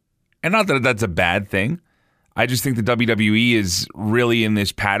feel. And not that that's a bad thing. I just think the WWE is really in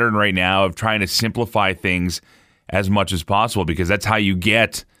this pattern right now of trying to simplify things as much as possible because that's how you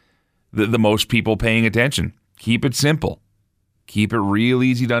get the most people paying attention. Keep it simple. Keep it real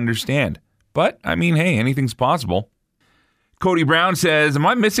easy to understand. But, I mean, hey, anything's possible. Cody Brown says, am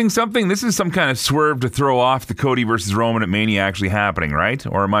I missing something? This is some kind of swerve to throw off the Cody versus Roman at Mania actually happening, right?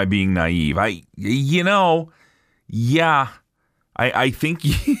 Or am I being naive? I think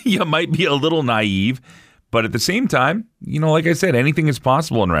you might be a little naive. But at the same time, like I said, anything is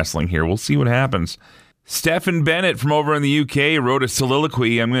possible in wrestling here. We'll see what happens. Stephen Bennett from over in the UK wrote a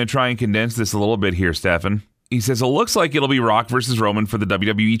soliloquy. I'm going to try and condense this a little bit here, Stephen. He says, it looks like it'll be Rock versus Roman for the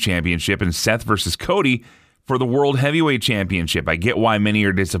WWE Championship and Seth versus Cody for the World Heavyweight Championship. I get why many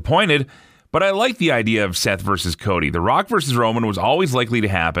are disappointed, but I like the idea of Seth versus Cody. The Rock versus Roman was always likely to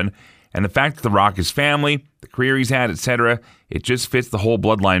happen, and the fact that The Rock is family, the career he's had, etc., it just fits the whole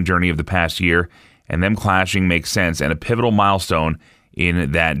bloodline journey of the past year, and them clashing makes sense and a pivotal milestone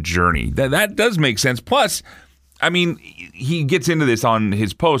in that journey. That does make sense. Plus, I mean, he gets into this on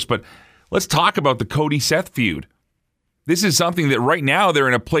his post, but let's talk about the Cody-Seth feud. This is something that right now they're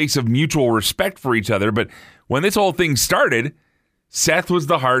in a place of mutual respect for each other, but when this whole thing started, Seth was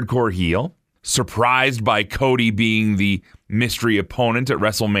the hardcore heel, surprised by Cody being the mystery opponent at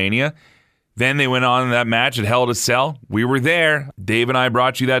WrestleMania. Then they went on in that match at Hell in a Cell. We were there. Dave and I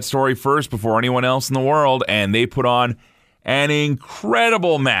brought you that story first before anyone else in the world, and they put on an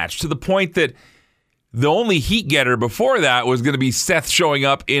incredible match to the point that the only heat getter before that was going to be Seth showing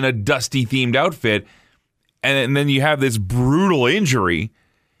up in a Dusty-themed outfit, and then you have this brutal injury,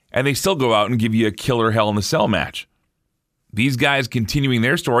 and they still go out and give you a killer Hell in a Cell match. These guys continuing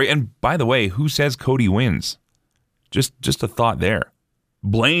their story, and by the way, who says Cody wins? Just a thought there.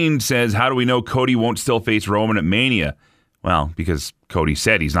 Blaine says, how do we know Cody won't still face Roman at Mania? Well, because Cody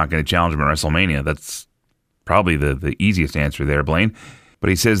said he's not going to challenge him at WrestleMania. That's probably the easiest answer there, Blaine. But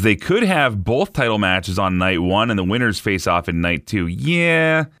he says they could have both title matches on night one and the winners face off in night two.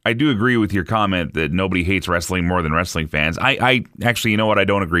 Yeah, I do agree with your comment that nobody hates wrestling more than wrestling fans. I actually, you know what? I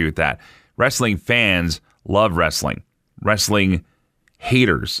don't agree with that. Wrestling fans love wrestling. Wrestling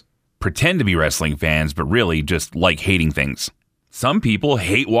haters pretend to be wrestling fans, but really just like hating things. Some people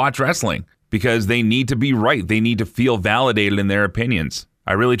watch wrestling because they need to be right. They need to feel validated in their opinions.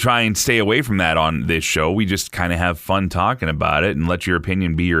 I really try and stay away from that on this show. We just kind of have fun talking about it and let your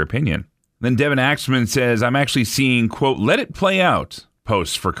opinion be your opinion. Then Devin Axman says, I'm actually seeing, quote, let it play out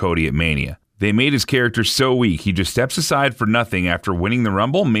posts for Cody at Mania. They made his character so weak. He just steps aside for nothing after winning the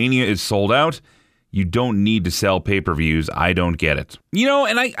Rumble. Mania is sold out. You don't need to sell pay-per-views. I don't get it. You know,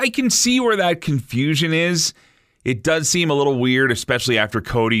 and I can see where that confusion is. It does seem a little weird, especially after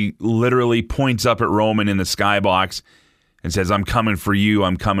Cody literally points up at Roman in the skybox and says, I'm coming for you,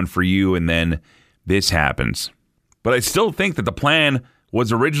 and then this happens. But I still think that the plan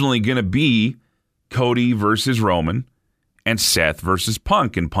was originally going to be Cody versus Roman and Seth versus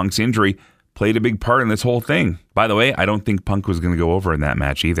Punk, and Punk's injury played a big part in this whole thing. By the way, I don't think Punk was going to go over in that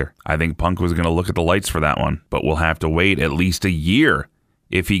match either. I think Punk was going to look at the lights for that one, but we'll have to wait at least a year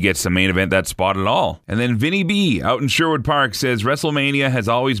if he gets the main event that spot at all. And then Vinny B out in Sherwood Park says, WrestleMania has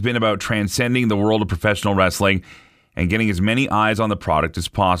always been about transcending the world of professional wrestling and getting as many eyes on the product as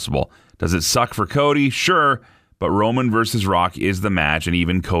possible. Does it suck for Cody? Sure, but Roman versus Rock is the match, and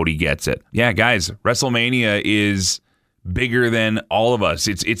even Cody gets it. Yeah, guys, WrestleMania is bigger than all of us.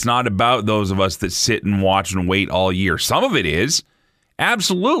 It's not about those of us that sit and watch and wait all year. Some of it is.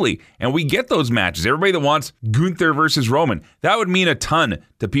 Absolutely. And we get those matches. Everybody that wants Gunther versus Roman, that would mean a ton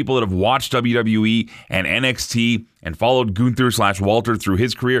to people that have watched WWE and NXT and followed Gunther/Walter through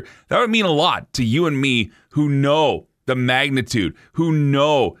his career. That would mean a lot to you and me who know the magnitude, who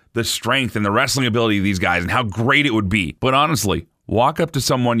know the strength and the wrestling ability of these guys and how great it would be. But honestly, walk up to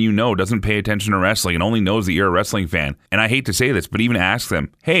someone you know doesn't pay attention to wrestling and only knows that you're a wrestling fan. And I hate to say this, but even ask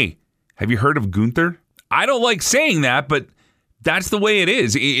them, hey, have you heard of Gunther? I don't like saying that, but that's the way it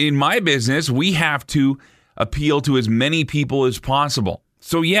is. In my business, we have to appeal to as many people as possible.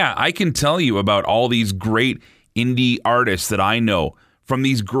 So yeah, I can tell you about all these great indie artists that I know from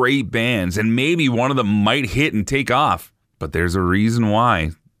these great bands, and maybe one of them might hit and take off. But there's a reason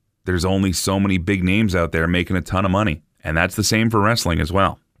why there's only so many big names out there making a ton of money. And that's the same for wrestling as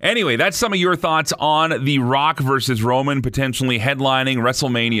well. Anyway, that's some of your thoughts on The Rock versus Roman potentially headlining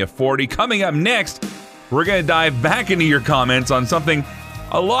WrestleMania 40. Coming up next, we're going to dive back into your comments on something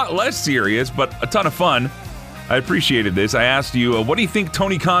a lot less serious, but a ton of fun. I appreciated this. I asked you, what do you think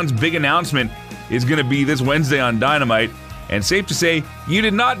Tony Khan's big announcement is going to be this Wednesday on Dynamite? And safe to say, you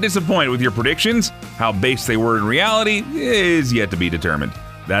did not disappoint with your predictions. How based they were in reality is yet to be determined.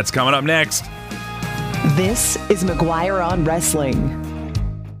 That's coming up next. This is McGuire on Wrestling.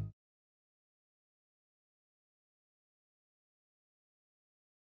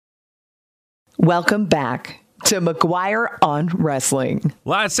 Welcome back to McGuire on Wrestling.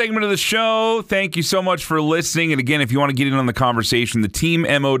 Last segment of the show. Thank you so much for listening. And again, if you want to get in on the conversation, the Team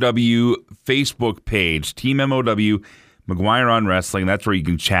MOW Facebook page, Team MOW McGuire on Wrestling. That's where you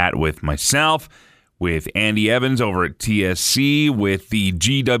can chat with myself, with Andy Evans over at TSC, with the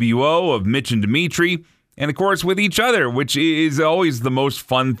GWO of Mitch and Dimitri, and of course with each other, which is always the most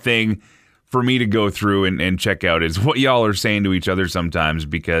fun thing for me to go through and check out is what y'all are saying to each other sometimes,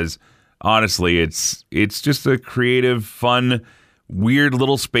 because honestly, it's just a creative, fun, weird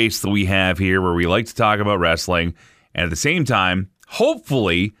little space that we have here where we like to talk about wrestling and at the same time,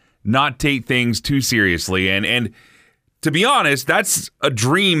 hopefully not take things too seriously. And to be honest, that's a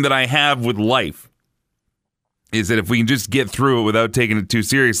dream that I have with life, is that if we can just get through it without taking it too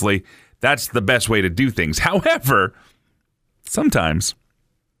seriously, that's the best way to do things. However, sometimes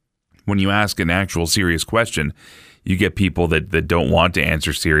when you ask an actual serious question, you get people that don't want to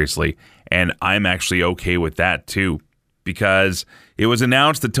answer seriously. And I'm actually okay with that too, because it was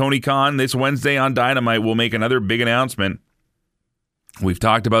announced that Tony Khan this Wednesday on Dynamite will make another big announcement. We've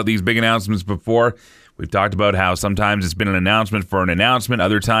talked about these big announcements before. We've talked about how sometimes it's been an announcement for an announcement.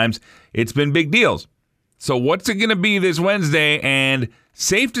 Other times it's been big deals. So what's it going to be this Wednesday? And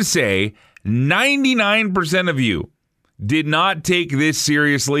safe to say, 99% of you did not take this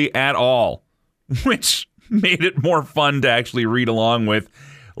seriously at all, which made it more fun to actually read along with.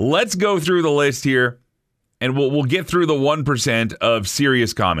 Let's go through the list here, and we'll get through the 1% of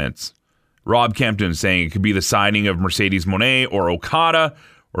serious comments. Rob Kempton saying it could be the signing of Mercedes Moné or Okada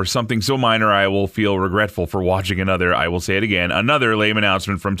or something so minor I will feel regretful for watching another, I will say it again, another lame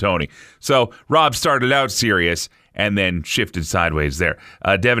announcement from Tony. So Rob started out serious and then shifted sideways there.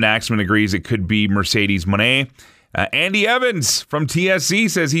 Devin Axman agrees it could be Mercedes Moné. Andy Evans from TSC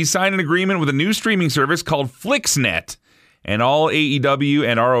says he signed an agreement with a new streaming service called Flixnet, and all AEW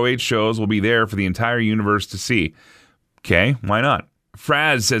and ROH shows will be there for the entire universe to see. Okay, why not?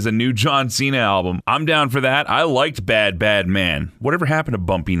 Fraz says a new John Cena album. I'm down for that. I liked Bad Bad Man. Whatever happened to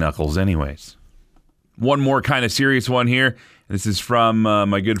Bumpy Knuckles anyways? One more kind of serious one here. This is from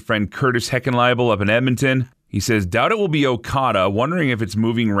my good friend Curtis Heckenleibel up in Edmonton. He says, doubt it will be Okada, wondering if it's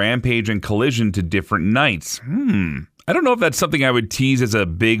moving Rampage and Collision to different nights. I don't know if that's something I would tease as a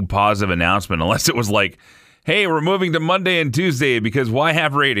big positive announcement, unless it was like, hey, we're moving to Monday and Tuesday because why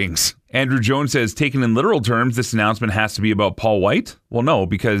have ratings? Andrew Jones says, taken in literal terms, this announcement has to be about Paul White? Well, no,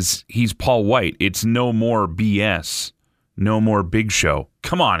 because he's Paul White. It's no more BS. No more Big Show.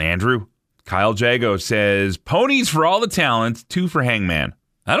 Come on, Andrew. Kyle Jago says, ponies for all the talent, 2 for Hangman.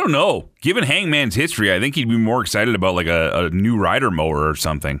 I don't know. Given Hangman's history, I think he'd be more excited about like a new rider mower or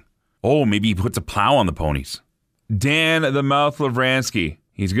something. Oh, maybe he puts a plow on the ponies. Dan the Mouth Lavransky.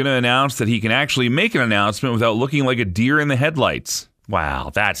 He's going to announce that he can actually make an announcement without looking like a deer in the headlights. Wow,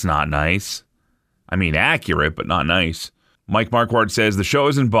 that's not nice. I mean, accurate, but not nice. Mike Marquardt says, the show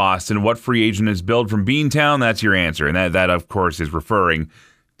is in Boston. What free agent is billed from Beantown? That's your answer. And that of course, is referring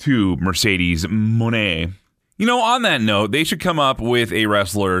to Mercedes Moné. You know, on that note, they should come up with a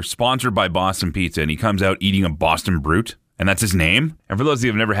wrestler sponsored by Boston Pizza, and he comes out eating a Boston Brute, and that's his name. And for those of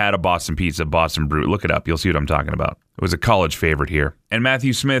you who have never had a Boston Pizza, Boston Brute, look it up. You'll see what I'm talking about. It was a college favorite here. And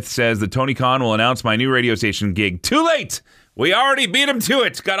Matthew Smith says that Tony Khan will announce my new radio station gig. Too late! We already beat him to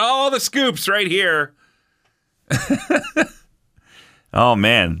it. Got all the scoops right here. Oh,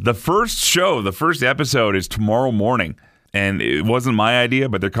 man. The first episode is tomorrow morning. And it wasn't my idea,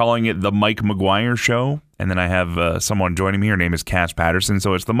 but they're calling it the Mike McGuire Show. And then I have someone joining me. Her name is Cass Patterson.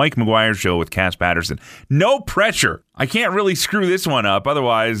 So it's the Mike McGuire Show with Cass Patterson. No pressure. I can't really screw this one up.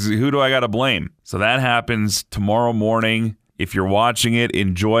 Otherwise, who do I got to blame? So that happens tomorrow morning. If you're watching it,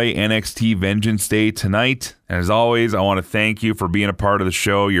 enjoy NXT Vengeance Day tonight. And as always, I want to thank you for being a part of the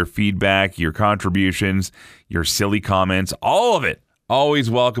show, your feedback, your contributions, your silly comments, all of it.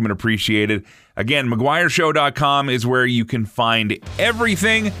 Always welcome and appreciated. Again, McGuireShow.com is where you can find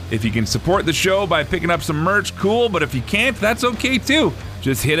everything. If you can support the show by picking up some merch, cool. But if you can't, that's okay too.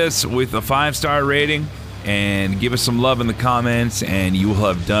 Just hit us with a 5-star rating and give us some love in the comments, and you will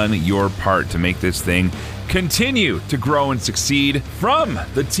have done your part to make this thing continue to grow and succeed from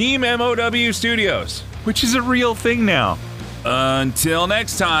the Team MOW Studios, which is a real thing now. Until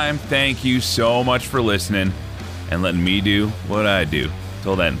next time, thank you so much for listening and letting me do what I do.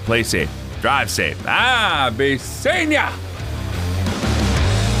 Till then, play safe, drive safe. Be seeing ya!